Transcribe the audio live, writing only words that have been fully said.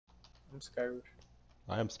I'm scared.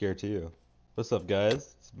 I am scared too. What's up,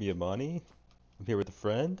 guys? It's me, Amani. I'm here with a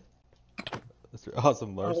friend, Mr.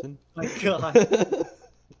 Awesome Oh Larson. my god.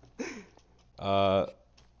 uh,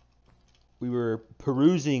 we were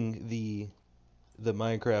perusing the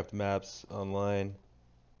Minecraft maps online,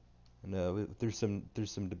 and there's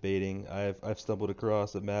some debating. I've stumbled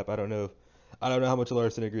across a map. I don't know how much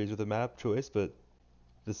Larson agrees with the map choice, but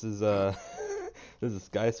this is this is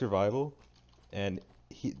Sky Survival, and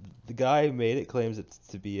the guy who made it claims it's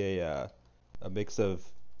to be a mix of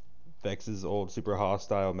Vex's old super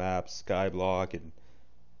hostile maps, Skyblock, and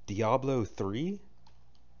Diablo 3.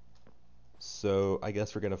 So I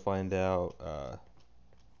guess we're gonna find out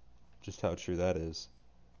just how true that is.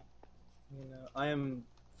 I am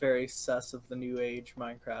very sus of the new age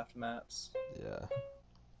Minecraft maps. Yeah.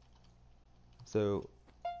 So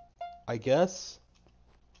I guess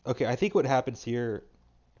okay. I think what happens here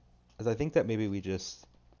is I think that maybe we just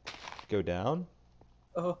go down.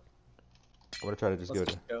 Oh, I'm gonna try to just let's go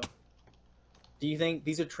to just go. Do you think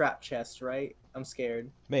these are trap chests, right? I'm scared.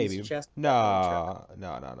 These maybe. chests are definitely trap.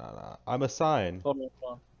 Nah, no, no, no, no. I'm a sign. Hold on,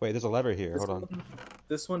 hold on. Wait, there's a lever here. This Hold on. one,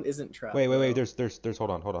 this one isn't trap Wait, wait, wait. though. There's. Hold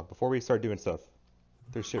on. Before we start doing stuff,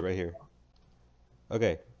 there's shit right here.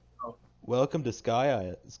 Okay. Oh, Welcome to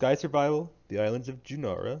Sky Survival, the islands of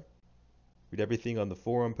Junara. Read everything on the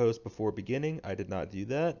forum post before beginning. I did not do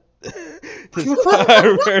that.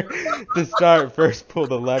 To start, first pull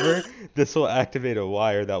the lever. This will activate a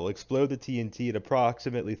wire that will explode the TNT in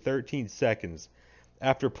approximately 13 seconds.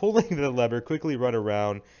 After pulling the lever, quickly run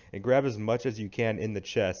around and grab as much as you can in the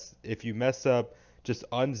chest. If you mess up, just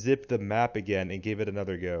unzip the map again and give it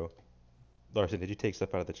another go. Larson, did you take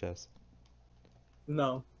stuff out of the chest?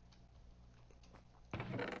 no.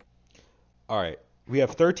 Alright, we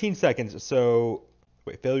have 13 seconds, so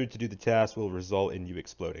wait, failure to do the task will result in you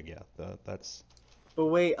exploding. Yeah, that's... But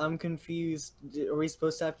wait, I'm confused. Are we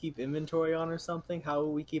supposed to have keep inventory on or something? How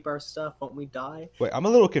will we keep our stuff? Won't we die? Wait, I'm a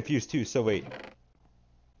little confused too, so wait,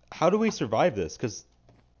 how do we survive this? Because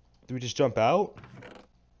do we just jump out?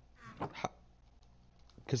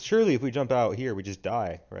 Because surely if we jump out here, we just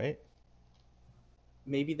die, right?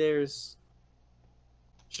 Maybe there's.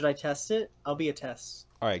 Should I test it? I'll be a test.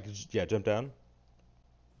 Alright, yeah, jump down.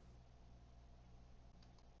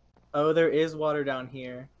 Oh, there is water down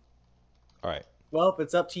here. Alright. Well,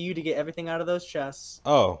 it's up to you to get everything out of those chests.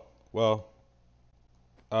 Oh, well,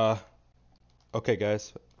 uh, okay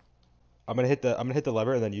guys. I'm gonna hit the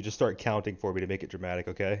lever and then you just start counting for me to make it dramatic,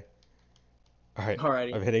 okay? Alright,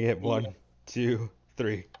 Alrighty. I'm hitting it. Yeah. 1, 2,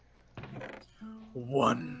 3.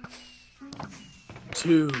 1,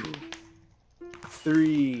 2,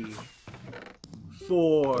 3, I'm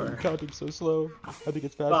 4, counting so slow. I think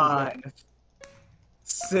it's faster than that. 5,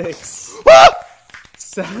 6,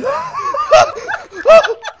 7.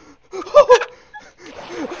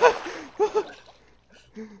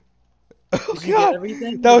 Oh Did you get god!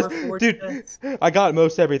 everything? That There was, were four dude, chests. I got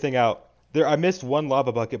most everything out. I missed one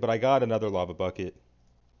lava bucket, but I got another lava bucket.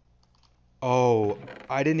 Oh,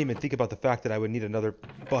 I didn't even think about the fact that I would need another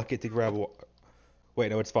bucket to grab Wait,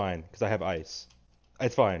 no, it's fine, because I have ice.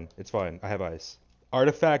 It's fine, it's fine, I have ice.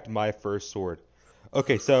 Artifact, my first sword.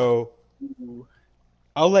 Okay, so, Ooh.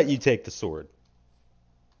 I'll let you take the sword.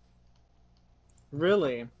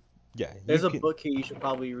 Really? Yeah, you There's a can, book here you should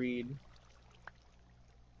probably read.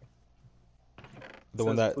 It the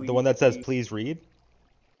one says that, the please one that says read. please read.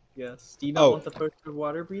 Yes. Do you not Oh, want the potion of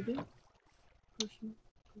water breathing? Potion,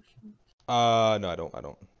 potion. no, I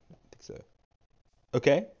don't think so.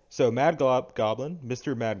 Okay, so Goblin,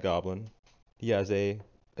 Mr. Mad Goblin, he has a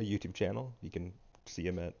YouTube channel. You can see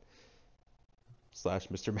him at slash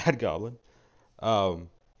Mr. Mad Goblin.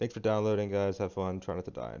 Thanks for downloading, guys. Have fun. Try not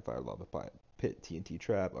to die in fire, lava, pit, TNT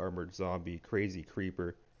trap, armored zombie, crazy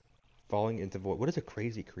creeper, falling into void. What is a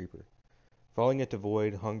crazy creeper? Falling into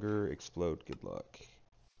void, hunger, explode. Good luck.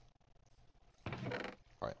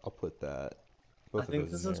 All right, I'll put that I both of think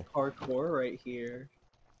those in this is there. parkour right here.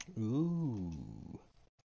 Ooh.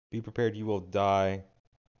 Be prepared, you will die.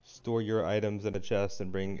 Store your items in a chest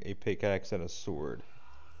and bring a pickaxe and a sword.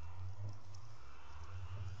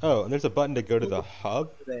 Oh, and there's a button to go to the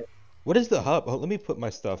hub. Today. What is the hub? Oh, let me put my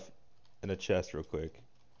stuff in a chest real quick.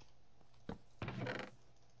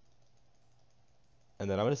 And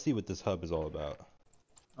then I'm gonna see what this hub is all about.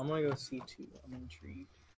 I'm gonna go see too. I'm intrigued.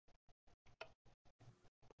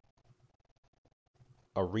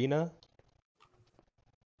 Arena.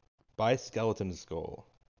 Buy skeleton skull.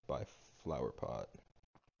 Buy flower pot.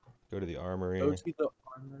 Go to the Go armory. to the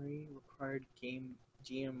armory. Required game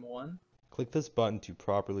GM1. Click this button to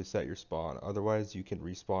properly set your spawn. Otherwise, you can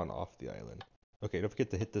respawn off the island. Okay, don't forget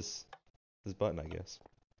to hit this button, I guess.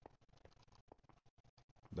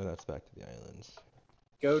 Then that's back to the islands.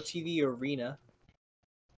 Go to the arena.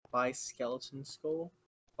 Buy skeleton skull.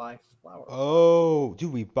 Buy flower. Oh,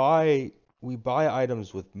 dude, we buy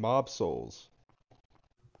items with mob souls.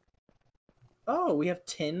 Oh, we have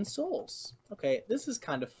 10 souls. Okay, this is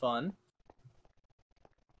kind of fun.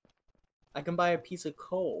 I can buy a piece of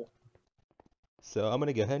coal. So I'm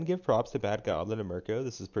gonna go ahead and give props to Bad Goblin and Mirko.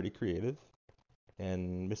 This is pretty creative.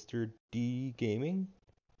 And Mr. D Gaming?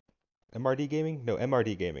 MRD Gaming? No,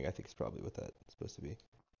 MRD Gaming, I think is probably what that's supposed to be.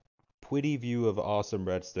 Pretty view of awesome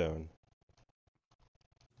redstone.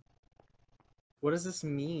 What does this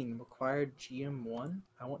mean? Required GM1?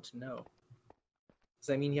 I want to know. Does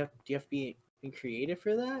that mean do you have to be creative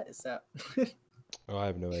for that? Is that Oh, I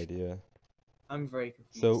have no idea. I'm very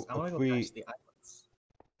confused. So I want if to go back to the islands.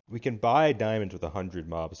 we can buy diamonds with 100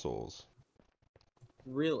 mob souls.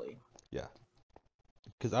 Really? Yeah.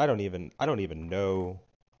 Because I don't even know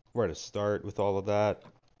where to start with all of that.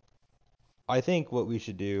 I think what we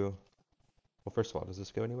should do. Well, first of all, does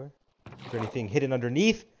this go anywhere? Is there anything hidden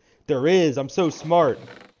underneath? There is. I'm so smart.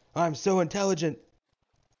 I'm so intelligent.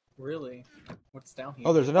 Really? What's down here?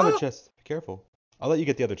 Oh, there's another chest. Be careful. I'll let you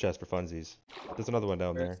get the other chest for funsies. There's another one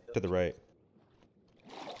down there to the right.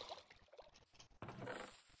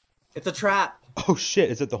 It's a trap. Oh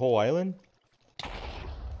shit! Is it the whole island?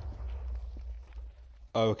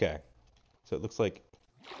 Oh, okay. So it looks like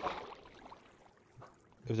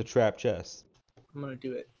it was a trap chest. I'm gonna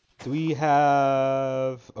do it. Do we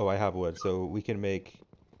have... Oh, I have wood, so we can make...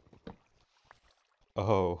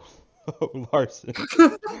 Oh. Oh, Larson.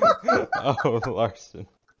 Oh, Larson.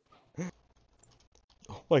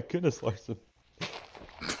 Oh my goodness, Larson.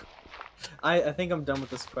 I think I'm done with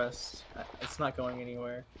this quest. It's not going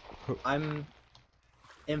anywhere. I'm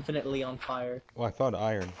infinitely on fire. Oh, I found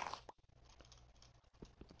iron.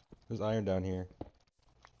 There's iron down here.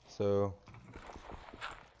 So...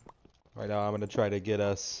 Right now I'm gonna try to get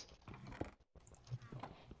us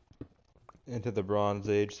into the Bronze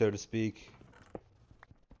Age, so to speak.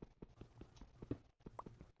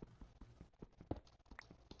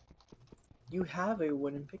 You have a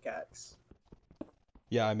wooden pickaxe.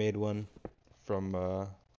 Yeah, I made one from the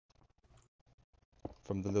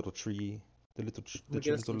little tree, the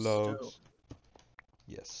little logs.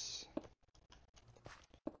 Yes.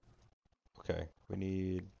 Okay, we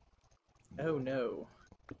need... Oh no.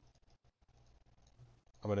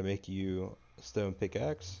 I'm gonna make you a stone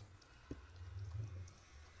pickaxe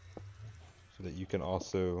so that you can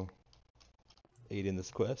also aid in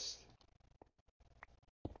this quest.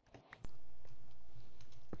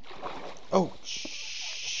 Oh,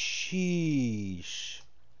 sheesh.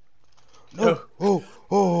 No. Oh,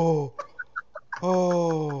 oh,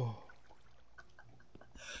 oh.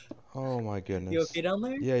 Oh my goodness. You okay down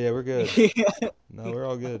there? Yeah, we're good. Yeah. No, we're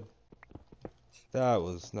all good. That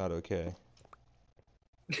was not okay.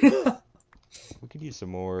 We could use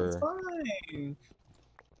some more. It's fine.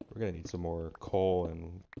 We're gonna need some more coal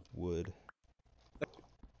and wood.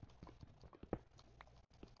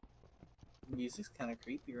 Music's kind of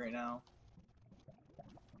creepy right now.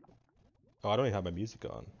 Oh, I don't even have my music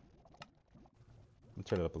on. Let me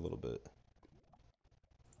turn it up a little bit.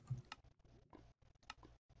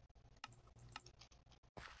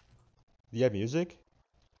 Do you have music?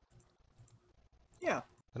 Yeah.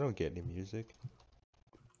 I don't get any music.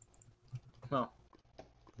 Well,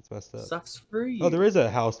 It's messed up. sucks for you. Oh, there is a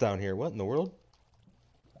house down here. What in the world?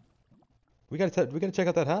 We gotta check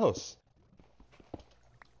out that house.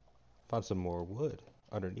 Found some more wood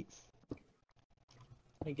underneath.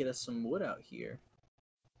 Let me get us some wood out here.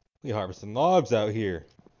 We harvesting logs out here.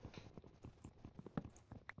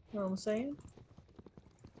 You know what I'm saying?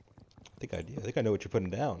 I think I do. I think I know what you're putting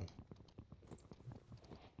down.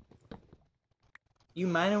 You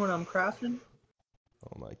minding when I'm crafting?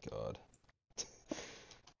 Oh my god.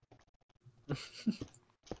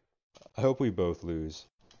 I hope we both lose.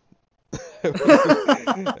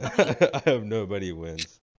 I hope nobody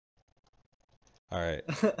wins. Alright.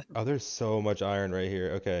 Oh, there's so much iron right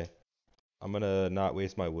here. Okay. I'm gonna not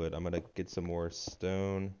waste my wood. I'm gonna get some more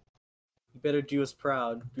stone. You better do us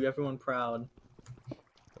proud. Do everyone proud.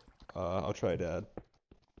 I'll try, Dad.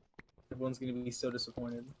 Everyone's gonna be so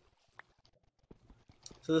disappointed.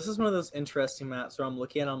 So this is one of those interesting maps where I'm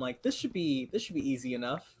looking at it, I'm like, this should be easy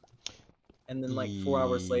enough. And then like 4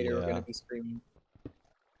 hours later we're Yeah. gonna be screaming.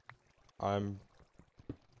 I'm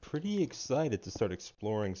pretty excited to start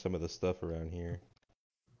exploring some of the stuff around here.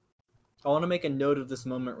 I want to make a note of this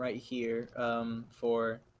moment right here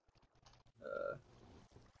for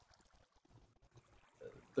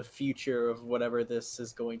the future of whatever this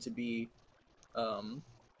is going to be for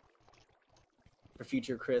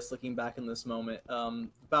future Chris looking back in this moment.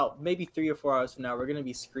 About maybe 3 or 4 hours from now, we're gonna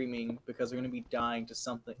be screaming because we're gonna be dying to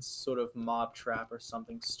something sort of mob trap or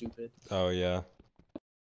something stupid. Oh yeah.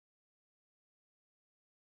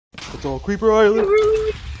 It's all Creeper Island. It really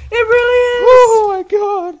is. Oh my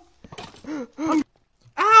god.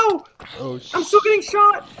 Ow! Oh I'm still getting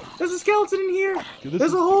shot. There's a skeleton in here. Dude,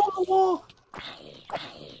 There's a hole in the wall.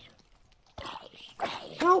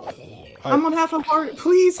 Help! I'm on half a heart.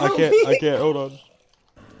 Please help me. I can't. Hold on.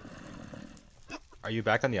 Are you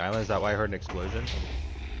back on the island? Is that why I heard an explosion?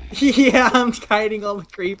 Yeah, I'm kiting all the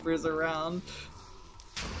creepers around.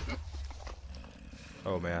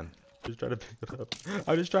 Oh man. Just trying to build up.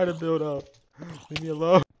 I'm just trying to build up. Leave me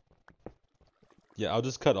alone. Yeah, I'll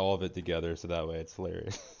just cut all of it together so that way it's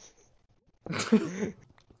hilarious.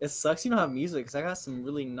 It sucks you don't have music because I got some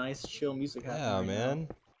really nice chill music happening. Yeah, right man. now.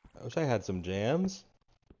 I wish I had some jams.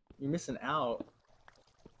 You're missing out.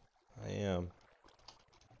 I am.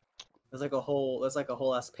 There's like a whole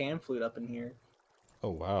ass pan flute up in here. Oh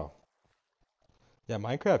wow. Yeah,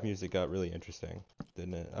 Minecraft music got really interesting,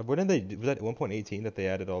 didn't it? Wouldn't they? Was that 1.18 that they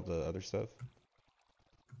added all the other stuff?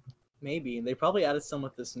 Maybe they probably added some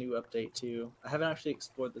with this new update too. I haven't actually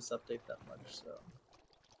explored this update that much, so.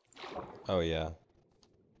 Oh yeah.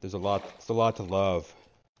 There's a lot. It's a lot to love.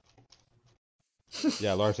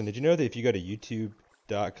 Yeah, Larson, did you know that if you go to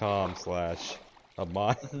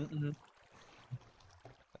youtube.com/Amani?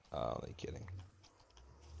 Oh, only kidding.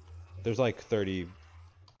 There's like 30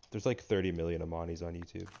 million Amanis on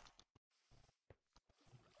YouTube.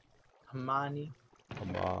 Amani.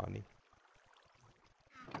 Amani.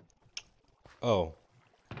 Oh,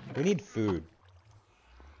 we need food.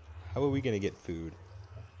 How are we gonna get food?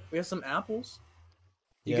 We have some apples.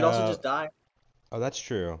 You Yeah. could also just die. Oh, that's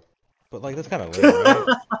true. But like, that's kind of lame, right?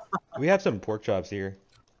 We have some pork chops here.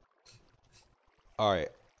 All right.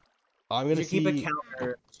 I'm gonna keep a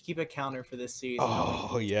counter. Keep a counter for this season.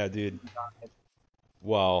 Oh yeah, dude.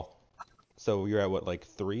 Well, so you're at what, like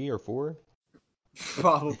 3 or 4?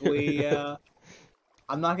 Probably, yeah.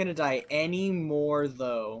 I'm not gonna die anymore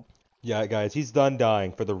though. Yeah, guys, he's done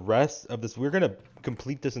dying for the rest of this. We're gonna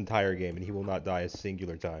complete this entire game, and he will not die a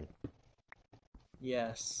singular time.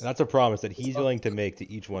 Yes. And that's a promise that he's willing to make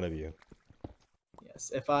to each one of you.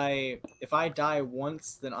 Yes. If I die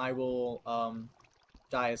once, then I will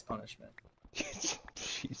die as punishment.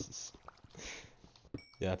 Jesus.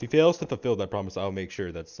 Yeah, if he fails to fulfill that promise, I'll make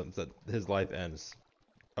sure that his life ends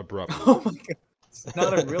abruptly. Oh my god. It's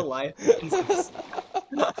not in real life. Jesus.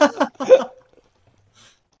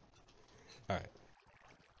 Alright.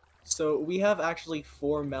 So we have actually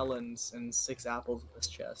 4 melons and 6 apples in this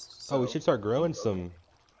chest. So... Oh, we should start growing some. We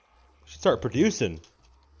should start producing.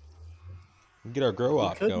 Get our grow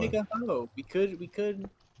off going. We could make a hoe. We could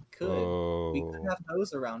Oh. have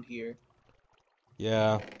hoes around here.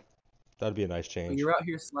 Yeah. That'd be a nice change. But you're out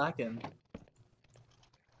here slacking.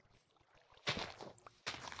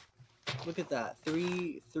 Look at that.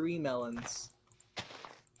 Three melons.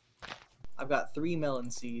 I've got 3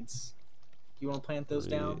 melon seeds. You want to plant those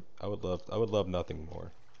down? I would love nothing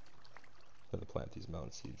more than to plant these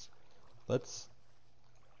melon seeds. Let's.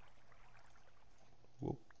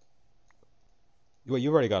 Whoop. Well,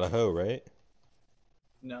 you already got a hoe, right?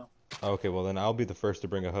 No. Okay, well then I'll be the first to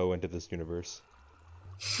bring a hoe into this universe.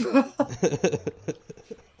 Do you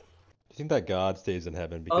think that God stays in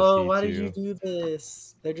heaven because why did you do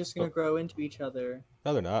this? They're just gonna grow into each other.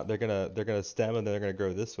 No, they're not. They're gonna stem and then they're gonna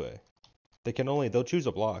grow this way. They'll choose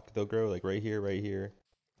a block. They'll grow like right here, right here,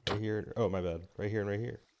 right here. Oh, my bad. Right here and right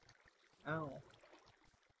here. Ow.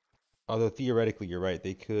 Although theoretically, you're right.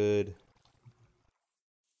 They could,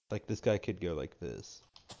 like, this guy could go like this.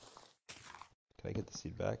 Can I get the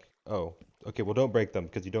seed back? Oh, okay. Well, don't break them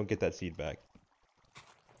because you don't get that seed back.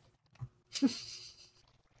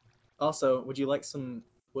 Also, would you like some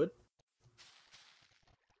wood?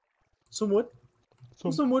 Some wood?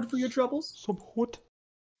 Some wood for your troubles? Some wood.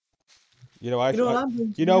 You know, I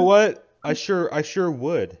sure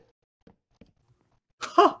would.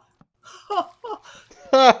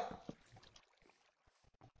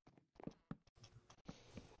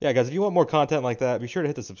 Yeah, guys, if you want more content like that, be sure to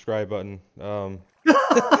hit the subscribe button.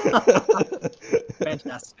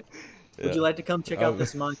 Fantastic. Yeah. Would you like to come check out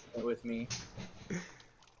this monument with me?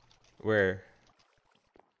 Where?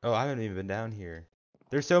 Oh, I haven't even been down here.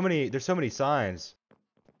 There's so many signs.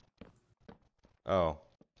 Oh.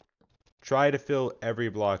 Try to fill every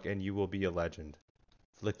block and you will be a legend.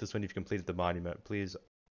 Flick this when you've completed the monument, please.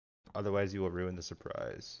 Otherwise you will ruin the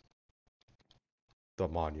surprise. The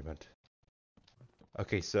monument.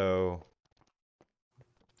 Okay, so...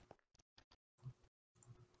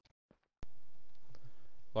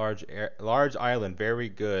 Large island, very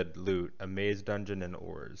good loot. A maze dungeon and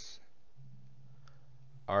ores.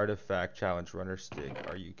 Artifact challenge, runner stick.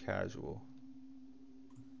 Are you casual?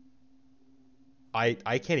 I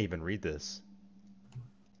can't even read this.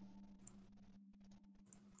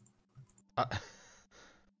 What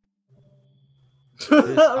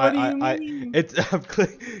do you mean?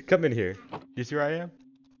 Come in here. Do you see where I am?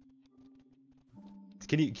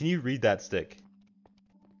 Can you read that stick?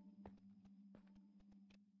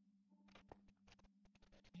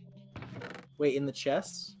 Wait, in the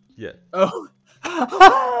chest? Yeah. Oh.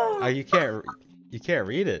 You can't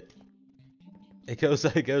read it. It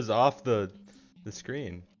goes off the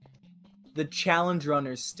screen. The challenge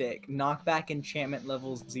runner stick. Knockback enchantment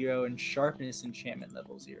level 0 and sharpness enchantment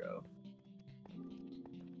level 0.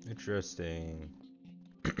 Interesting.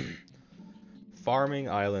 Farming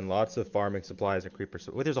island, lots of farming supplies and creepers.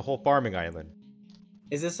 Wait, there's a whole farming island.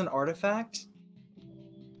 Is this an artifact?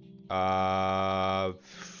 Are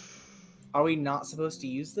we not supposed to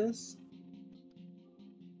use this?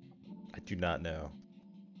 I do not know.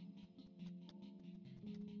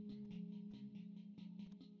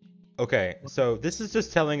 Okay, so this is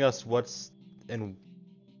just telling us what's in...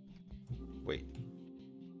 Wait.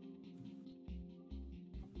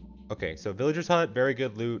 Okay, so villager's hut, very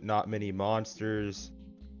good loot, not many monsters.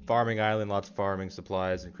 Farming island, lots of farming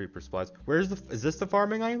supplies and creeper supplies. Is this the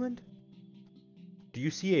farming island? Do you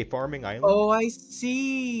see a farming island? Oh, I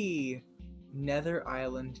see! Nether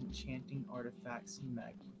island, enchanting artifacts, and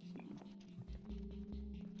magma cube.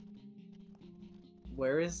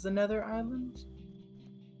 Where is the Nether island?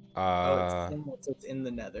 It's in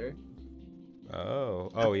the Nether.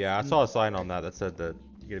 Oh yeah, I saw a sign on that said that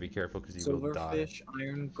you gotta be careful because you will die. Silverfish,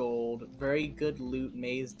 iron, gold, very good loot,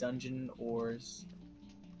 maze, dungeon, ores.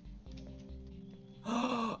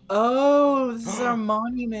 Oh, this is our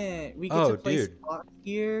monument. We get to place spot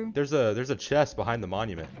here. There's a chest behind the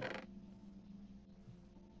monument.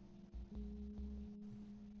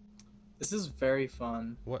 This is very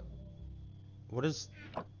fun. What?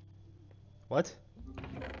 What?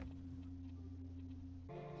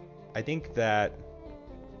 I think that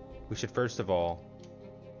we should first of all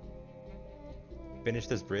finish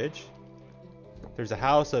this bridge. There's a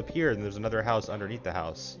house up here and there's another house underneath the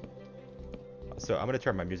house. So I'm gonna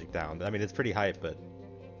turn my music down. I mean, it's pretty hype, but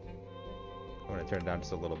I'm gonna turn it down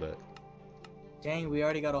just a little bit. Dang, we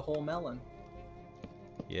already got a whole melon.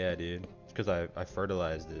 Yeah, dude. It's because I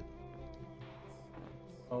fertilized it.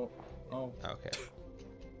 Oh. Okay.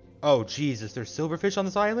 Oh, Jesus, there's silverfish on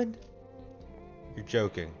this island? You're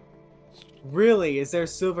joking. Really? Is there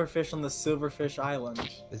silverfish on the Silverfish Island?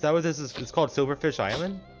 Is that what this is? It's called Silverfish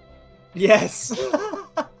Island? Yes!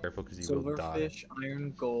 Careful, because you will die. Silverfish,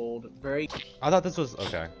 iron, gold, very... I thought this was...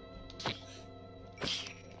 Okay.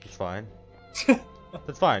 It's fine.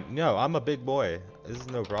 That's fine. No, I'm a big boy. This is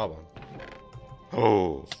no problem.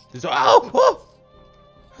 Oh! There's... Ow! Oh!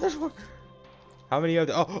 There's one... How many of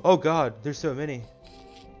the... Oh god, there's so many.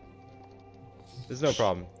 This is no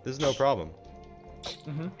problem. This is no problem.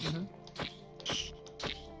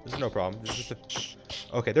 This is no problem. This is just a...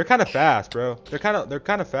 Okay, they're kind of fast, bro. They're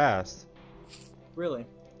kind of fast. Really?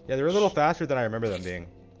 Yeah, they're a little faster than I remember them being.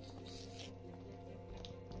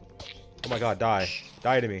 Oh my god, die.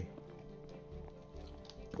 Die to me.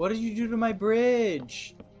 What did you do to my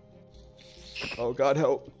bridge? Oh god,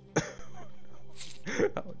 help. Oh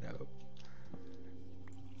no.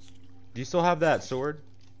 Do you still have that sword?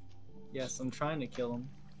 Yes, I'm trying to kill him.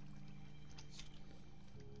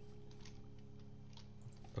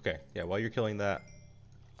 Okay, yeah, while you're killing that,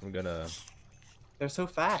 I'm gonna... They're so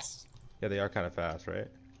fast. Yeah, they are kind of fast, right?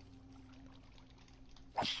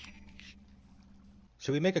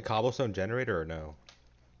 Should we make a cobblestone generator or no?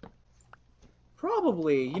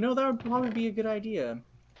 Probably. You know, that would probably be a good idea.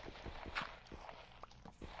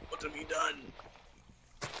 What have you done?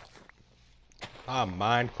 I'm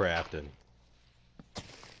Minecrafting.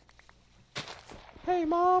 Hey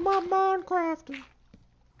mom, I'm Minecrafting.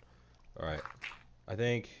 Alright. I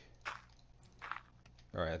think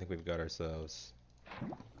we've got ourselves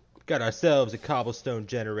a cobblestone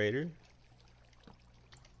generator.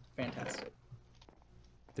 Fantastic.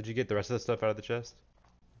 Did you get the rest of the stuff out of the chest?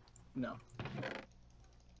 No.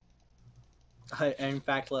 I in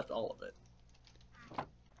fact left all of it.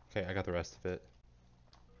 Okay, I got the rest of it.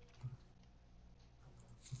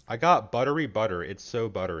 I got buttery butter. It's so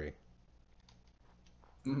buttery.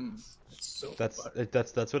 It's so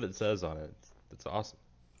That's what it says on it. It's awesome.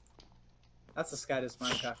 That's the Skydust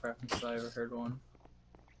Minecraft reference if I ever heard one.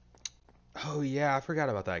 Oh yeah, I forgot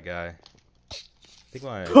about that guy. I think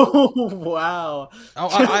Oh wow. Oh,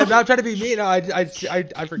 I'm not trying to be mean. I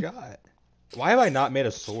forgot. Why have I not made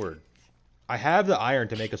a sword? I have the iron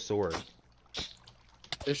to make a sword.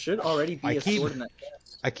 There should already be a sword in that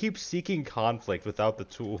chest. I keep seeking conflict without the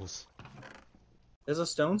tools. There's a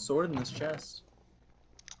stone sword in this chest.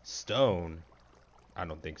 Stone? I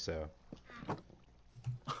don't think so.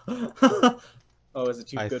 Oh, is it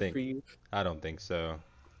too good for you? I don't think so.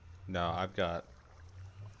 No, I've got...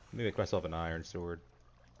 Let me make myself an iron sword.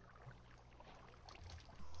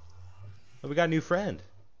 Oh, we got a new friend.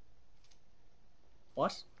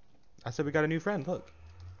 What? I said we got a new friend, look.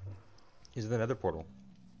 He's in the nether portal.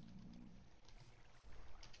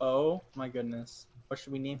 Oh my goodness. What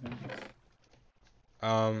should we name him?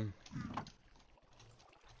 I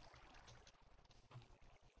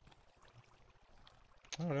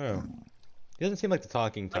don't know. He doesn't seem like the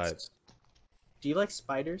talking type. Do you like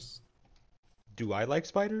spiders? Do I like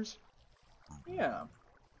spiders? Yeah.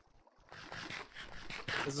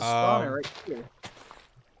 There's a spawner right here.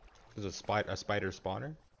 There's a spider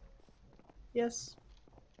spawner? Yes.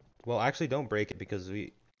 Well, actually, don't break it because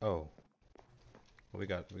we... Oh. Well, we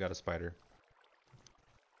got a spider.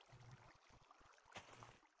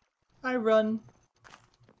 I run.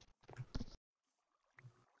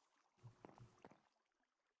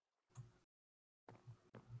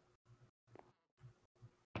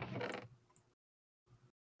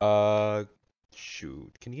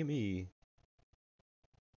 Shoot. Can you give me...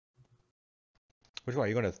 Which one? Are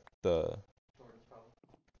you going to the...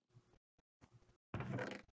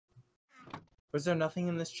 Was there nothing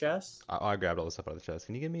in this chest? I grabbed all the stuff out of the chest.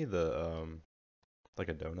 Can you give me the, like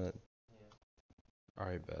a donut? Yeah.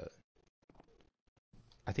 Alright, bet.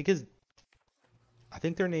 I think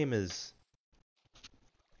their name is...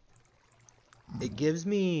 It gives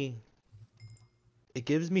me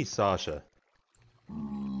Sasha.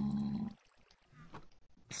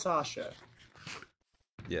 Sasha.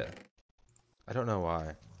 Yeah. I don't know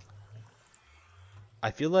why. I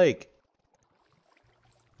feel like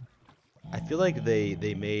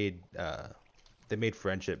they made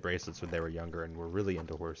friendship bracelets when they were younger and were really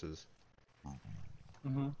into horses.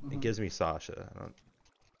 It gives me Sasha. I don't...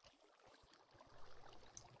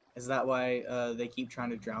 Is that why they keep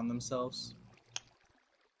trying to drown themselves?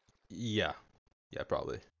 Yeah. Yeah,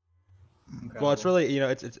 probably. Okay, Well, it's really,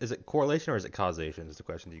 is it correlation or is it causation is the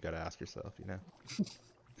question you got to ask yourself,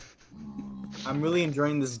 I'm really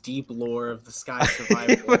enjoying this deep lore of the Sky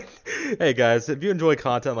Survival. Hey guys, if you enjoy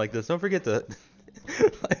content like this, don't forget to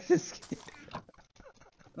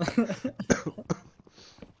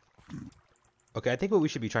Okay, I think what we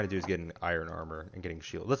should be trying to do is getting iron armor and getting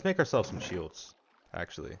shield. Let's make ourselves some shields,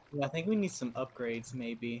 actually. Yeah, I think we need some upgrades,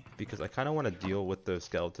 maybe. Because I kind of want to deal with those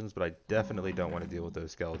skeletons, but I definitely don't want to deal with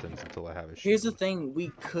those skeletons until I have a shield. Here's the thing, we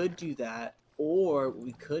could do that, or what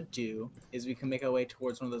we could do is we can make our way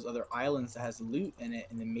towards one of those other islands that has loot in it,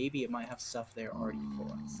 and then maybe it might have stuff there already for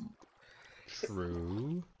us.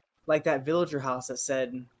 True. Like that villager house that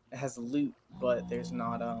said it has loot, but there's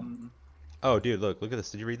not, Oh, dude, look at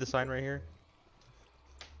this. Did you read the sign right here?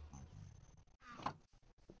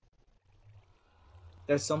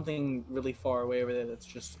 There's something really far away over there that's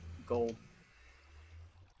just gold.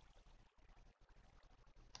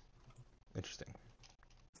 Interesting.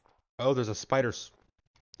 Oh, there's a spider.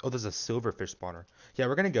 Oh, there's a silverfish spawner. Yeah,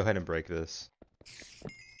 we're gonna go ahead and break this.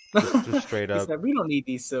 Just straight up. We don't need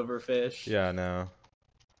these silverfish. Yeah, no.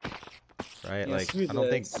 Right? Yeah, like,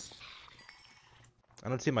 I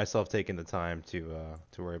don't see myself taking the time to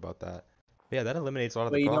worry about that. But yeah, that eliminates a lot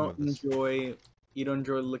of the problem with this. You don't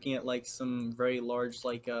enjoy looking at like some very large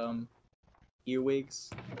like earwigs?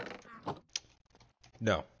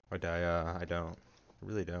 No, I don't. I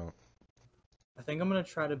really don't. I think I'm gonna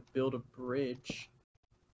try to build a bridge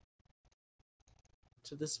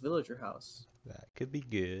to this villager house. That could be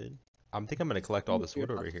good. I think I'm gonna collect all this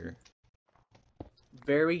wood over here.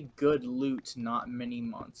 Very good loot, not many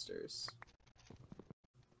monsters.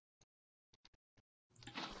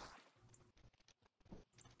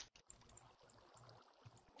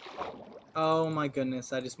 Oh my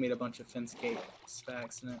goodness, I just made a bunch of fence gate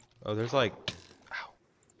stacks in it. Oh, there's like... Ow.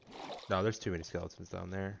 No, there's too many skeletons down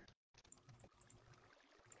there.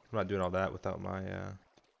 I'm not doing all that without my,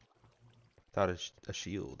 without a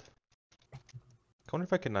shield. I wonder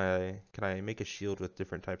if can I make a shield with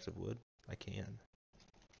different types of wood? I can.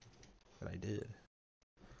 And I did.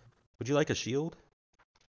 Would you like a shield?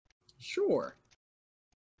 Sure.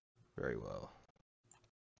 Very well.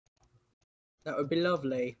 That would be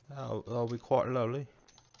lovely. That'll be quite lovely.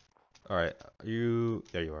 Alright, there you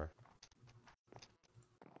are.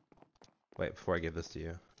 Wait, before I give this to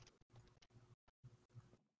you.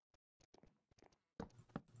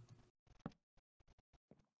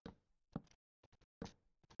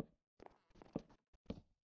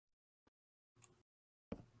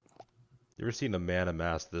 You ever seen a man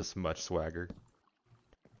amass this much swagger?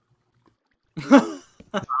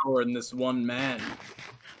 Power in this one man.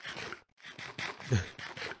 I'm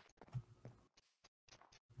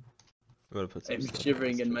gonna put some I'm stuff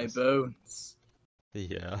shivering in my bones.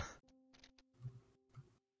 Yeah.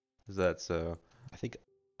 Is that so? I think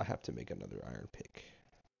I have to make another iron pick.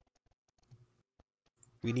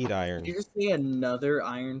 We need Did iron. you just say another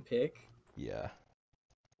iron pick? Yeah.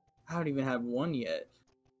 I don't even have one yet.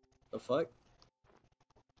 The fuck?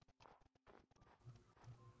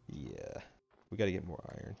 Yeah. We gotta get more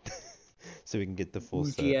iron. So we can get the full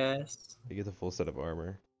Bougie set. ass. We get the full set of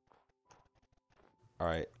armor.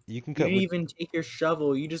 Alright. You can You cut didn't wood. even take your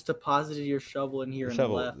shovel. You just deposited your shovel in here The and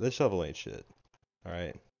shovel. left. This shovel ain't shit.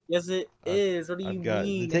 Alright. Yes, it is. What do you I've got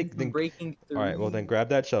mean? take I'm then. breaking Alright, well then through. grab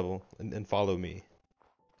that shovel and follow me.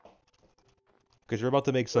 Because you're about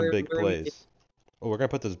to make some Where big are we? plays. Oh, we're gonna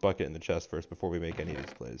put this bucket in the chest first before we make any of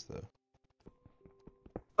these plays, though.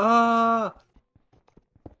 Ah!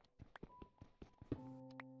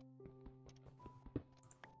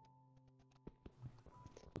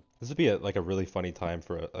 This would be like a really funny time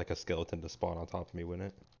for like a skeleton to spawn on top of me,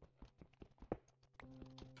 wouldn't it?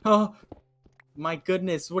 Oh, my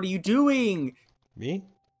goodness! What are you doing? Me?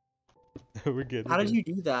 We're good. How did you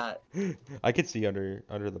do that? I could see under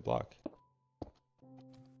the block.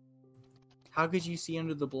 How could you see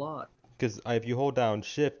under the block? Because if you hold down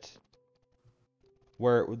shift,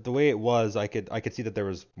 where the way it was, I could see that there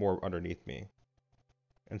was more underneath me,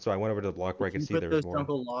 and so I went over to the block where I Did could you see put there was those more.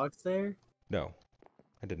 jungle logs there? No,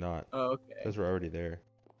 I did not. Oh, okay. Those were already there.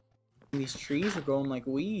 These trees are growing like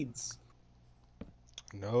weeds.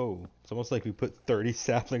 No, it's almost like we put 30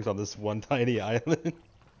 saplings on this one tiny island.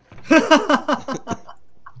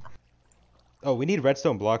 Oh, we need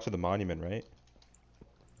redstone blocks for the monument, right?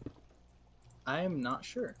 I am not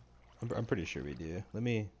sure. I'm pretty sure we do. Let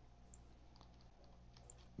me.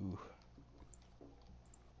 Ooh.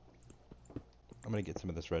 I'm gonna get some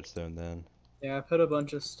of this redstone then. Yeah, I put a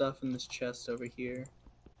bunch of stuff in this chest over here.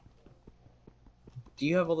 Do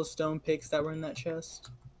you have all the stone picks that were in that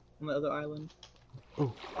chest on the other island?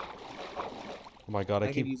 Oh. Oh my god,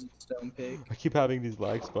 I could use a stone pick. I keep having these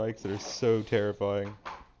lag spikes that are so terrifying.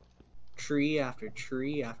 Tree after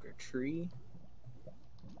tree after tree.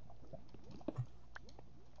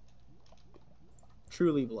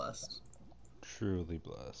 Truly blessed. Truly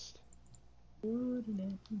blessed. Wouldn't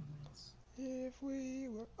it be nice? If we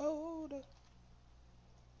were older,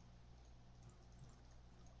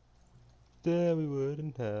 then we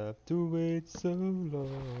wouldn't have to wait so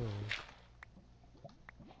long.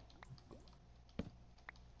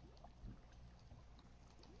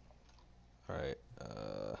 Alright,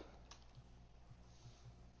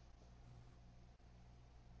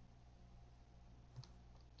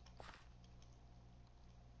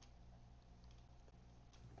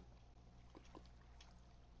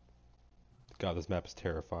 God, this map is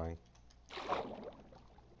terrifying.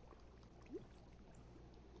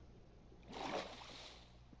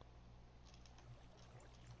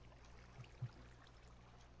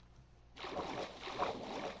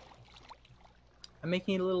 I'm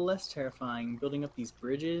making it a little less terrifying, building up these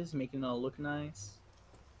bridges, making it all look nice.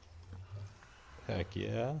 Heck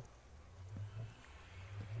yeah.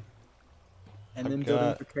 And I've then building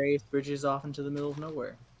got- precarious bridges off into the middle of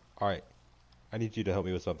nowhere. Alright, I need you to help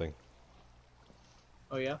me with something.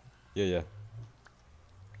 Oh yeah? Yeah.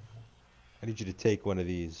 I need you to take one of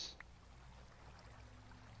these.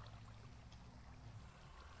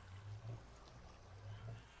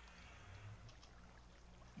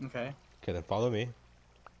 Okay. Okay, then follow me.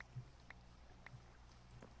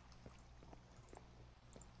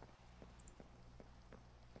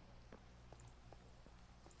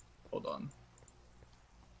 Hold on.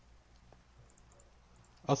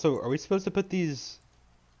 Also, are we supposed to put these?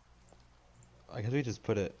 I guess we just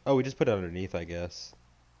put it. Oh, we just put it underneath, I guess.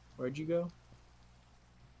 Where'd you go?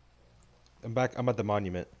 I'm back. I'm at the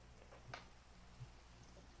monument.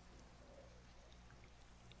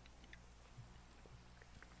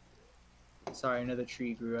 Sorry, another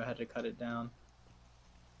tree grew. I had to cut it down.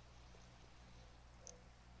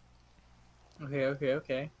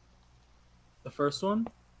 Okay. The first one?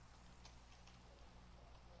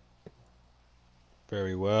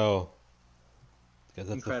 Very well. Because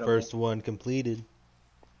that's Incredible. the first one completed.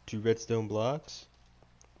 2 redstone blocks.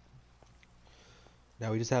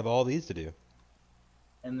 Now we just have all these to do.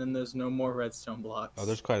 And then there's no more redstone blocks. Oh,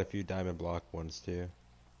 there's quite a few diamond block ones too.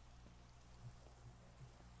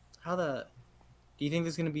 How the... Do you think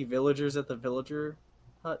there's gonna be villagers at the villager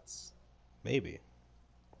huts? Maybe.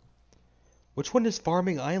 Which one is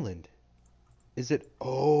Farming Island? Is it...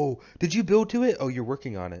 Oh, did you build to it? Oh, you're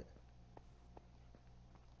working on it.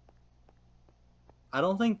 I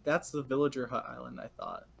don't think that's the villager hut island I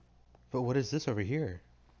thought. But what is this over here?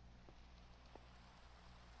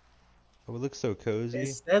 Oh, it looks so It cozy.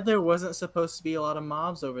 said there wasn't supposed to be a lot of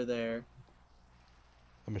mobs over there.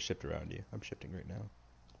 I'm gonna shift around you. I'm shifting right now.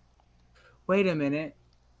 Wait a minute.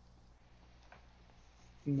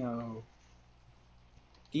 No.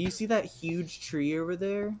 Do you see that huge tree over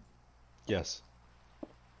there? Yes.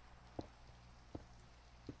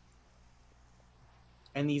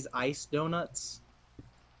 And these ice donuts?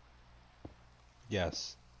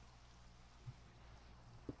 Yes.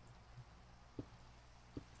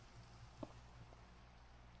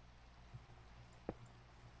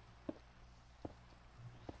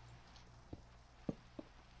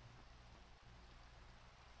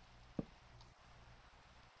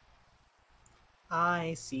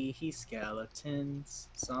 I see he skeletons.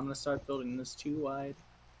 So I'm gonna start building this too wide.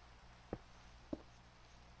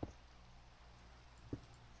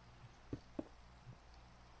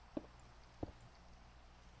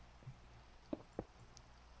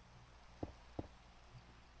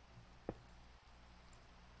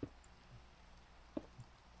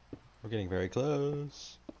 We're getting very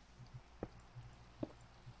close.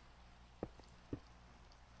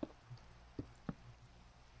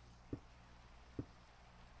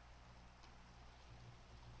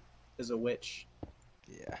 There's a witch.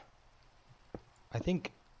 Yeah. I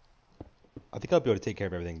think I'll be able to take care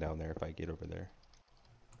of everything down there if I get over there.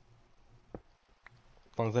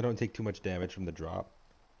 As long as I don't take too much damage from the drop.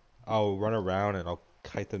 I'll run around and I'll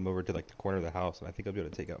kite them over to like the corner of the house, and I think I'll be able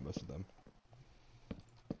to take out most of them.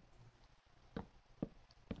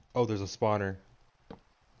 Oh, there's a spawner.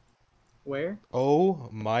 Where? Oh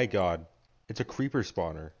my god. It's a creeper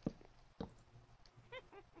spawner.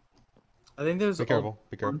 I think there's Be careful.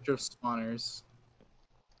 Be a careful. bunch of spawners.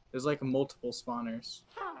 There's like multiple spawners.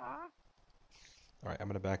 Alright, I'm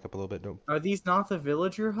gonna back up a little bit. Don't. Are these not the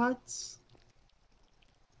villager huts?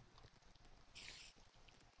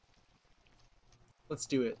 Let's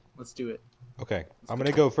do it. Let's do it. Okay, I'm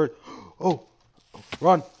gonna go first. Oh!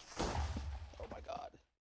 Run!